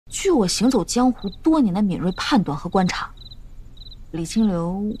据我行走江湖多年的敏锐判断和观察，李清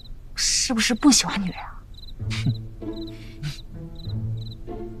流是不是不喜欢女人啊？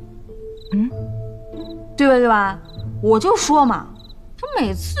嗯，对吧对吧？我就说嘛，他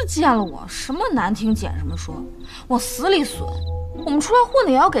每次见了我，什么难听捡什么说，往死里损。我们出来混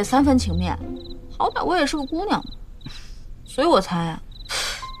的也要给3分情面，好歹我也是个姑娘嘛。所以我猜啊，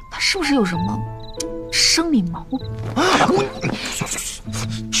他是不是有什么生理毛病？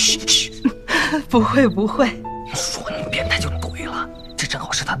不会不会，说你变态就对了，这正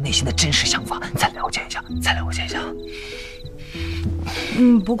好是他内心的真实想法，再了解一下，再了解一下。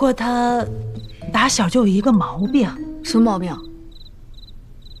不过他打小就有一个毛病。什么毛病？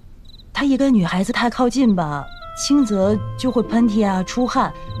他一跟女孩子太靠近吧，轻则就会喷嚏啊、出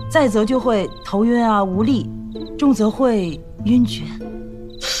汗，再则就会头晕啊、无力，重则会晕厥。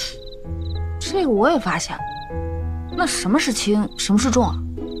这个我也发现了。那什么是轻，什么是重啊？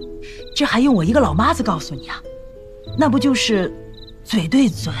这还用我一个老妈子告诉你啊？那不就是嘴对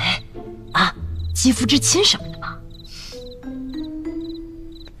嘴啊，肌肤之亲什么的吗？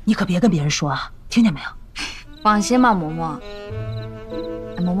你可别跟别人说啊，听见没有？放心吧，嬷嬷。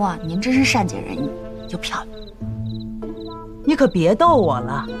哎，嬷嬷，您真是善解人意，又漂亮。你可别逗我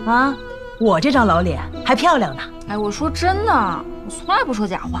了啊！我这张老脸还漂亮呢。哎，我说真的，我从来不说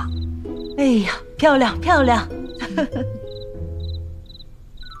假话。哎呀，漂亮漂亮！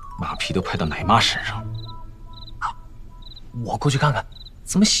马屁都拍到奶妈身上啊！我过去看看，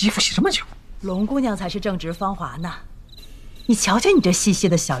怎么洗衣服洗这么久？龙姑娘才是正直芳华呢。你瞧瞧你这细细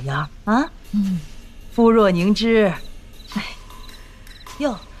的小腰啊，肤若凝脂。哎，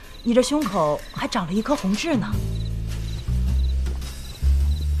哟，你这胸口还长了一颗红痣呢。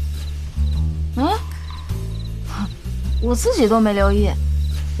嗯，我自己都没留意。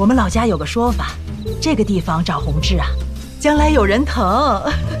我们老家有个说法，这个地方长红痣啊，将来有人疼。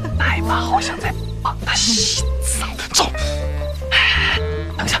奶妈好像在帮他洗澡。走，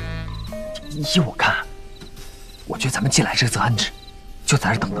等一下，依我看，我觉得咱们进来这个则安之，就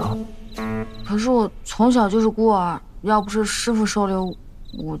在这等得了。可是我从小就是孤儿，要不是师傅收留，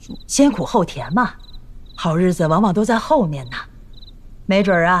我就先苦后甜嘛，好日子往往都在后面呢。没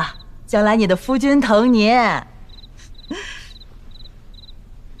准啊，将来你的夫君疼你。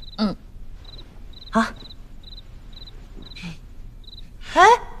好。哎，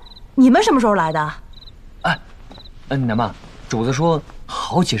你们什么时候来的？奶妈，主子说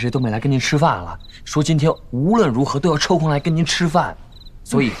好几日都没来跟您吃饭了，说今天无论如何都要抽空来跟您吃饭，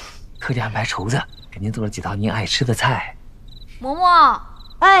所以特地安排厨子给您做了几道您爱吃的菜。嬷嬷，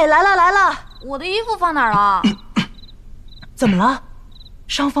哎，来了来了，我的衣服放哪儿了？怎么了？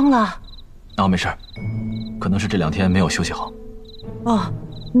伤风了？没事，可能是这2天没有休息好。哦，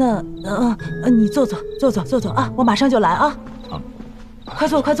那你坐啊，我马上就来啊。好，快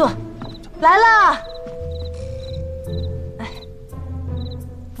坐快坐，来了。哎，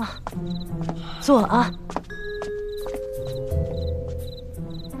坐啊。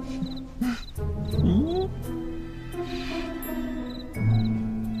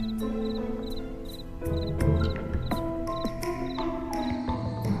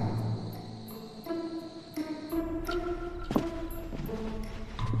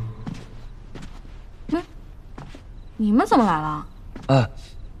你们怎么来了？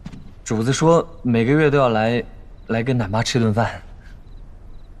主子说每个月都要来跟奶妈吃顿饭。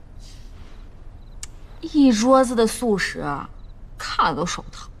一桌子的素食，看了都手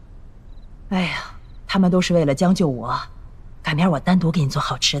疼。哎呀，他们都是为了将就我，改明儿我单独给你做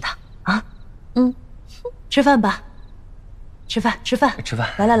好吃的啊。吃饭吧，吃饭。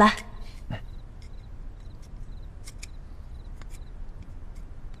来。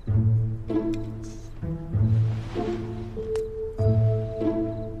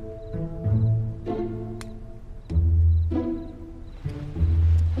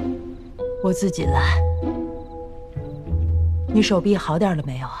我自己来。你手臂好点了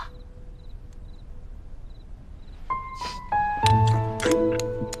没有啊？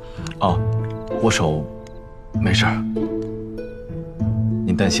我手没事儿，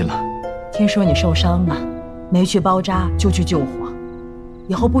您担心了。听说你受伤了，没去包扎就去救火，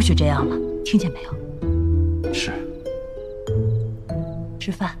以后不许这样了，听见没有？是。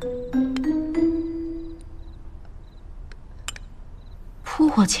吃饭。扑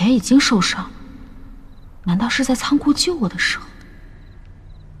火前已经受伤，难道是在仓库救我的时候？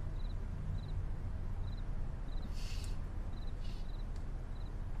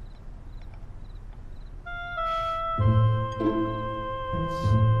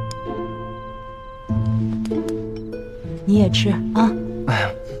你也吃啊。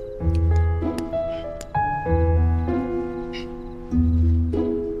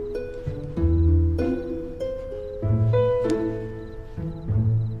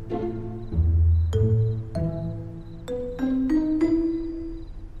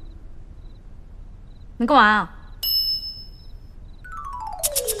你干嘛啊？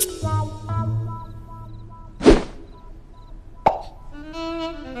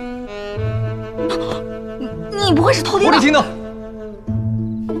你不会是偷听的？我只听到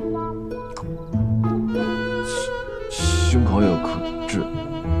胸口有颗痣。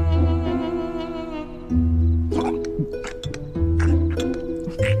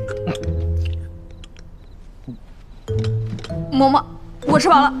嬷嬷，我吃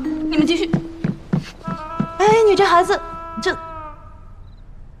饱了，你们继续。哎，你这孩子，这……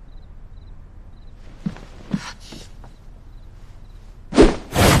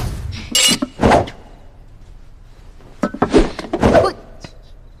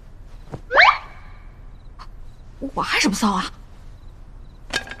我还是不骚啊！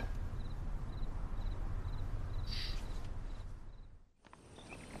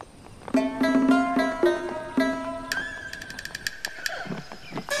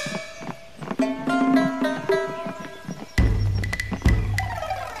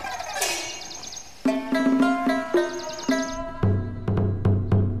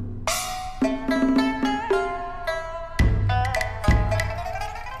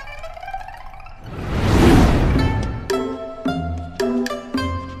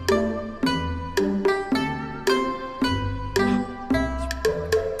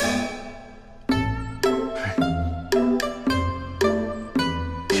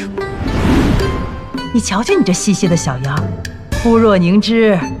你瞧瞧你这细细的小腰，肤若凝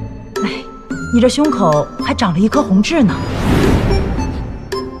脂。哎，你这胸口还长了一颗红痣呢。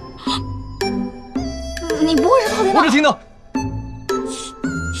你不会是偷听的？我只听到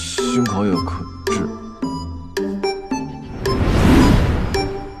胸口有颗痣。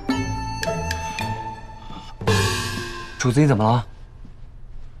主子，你怎么了？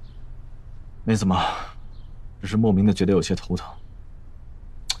没怎么，只是莫名的觉得有些头疼。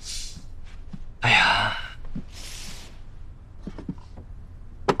哎呀，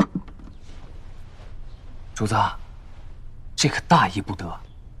主子，这可大意不得。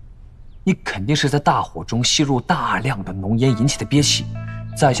你肯定是在大火中吸入大量的浓烟引起的憋气，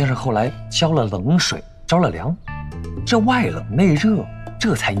再加上后来浇了冷水、着了凉，这外冷内热，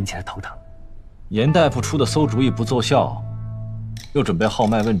这才引起了头疼。严大夫出的馊主意不奏效，又准备号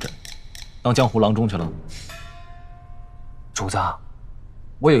脉问诊，当江湖郎中去了。主子，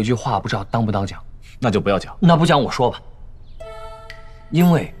我有一句话不知道当不当讲，那就不要讲。那不讲我说吧，因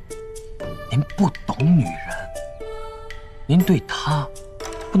为您不懂女人，您对她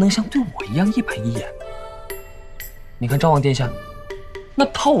不能像对我一样一板一眼。你看昭王殿下，那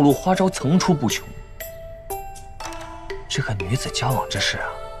套路花招层出不穷，这个女子交往之事啊，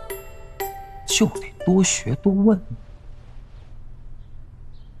就得多学多问。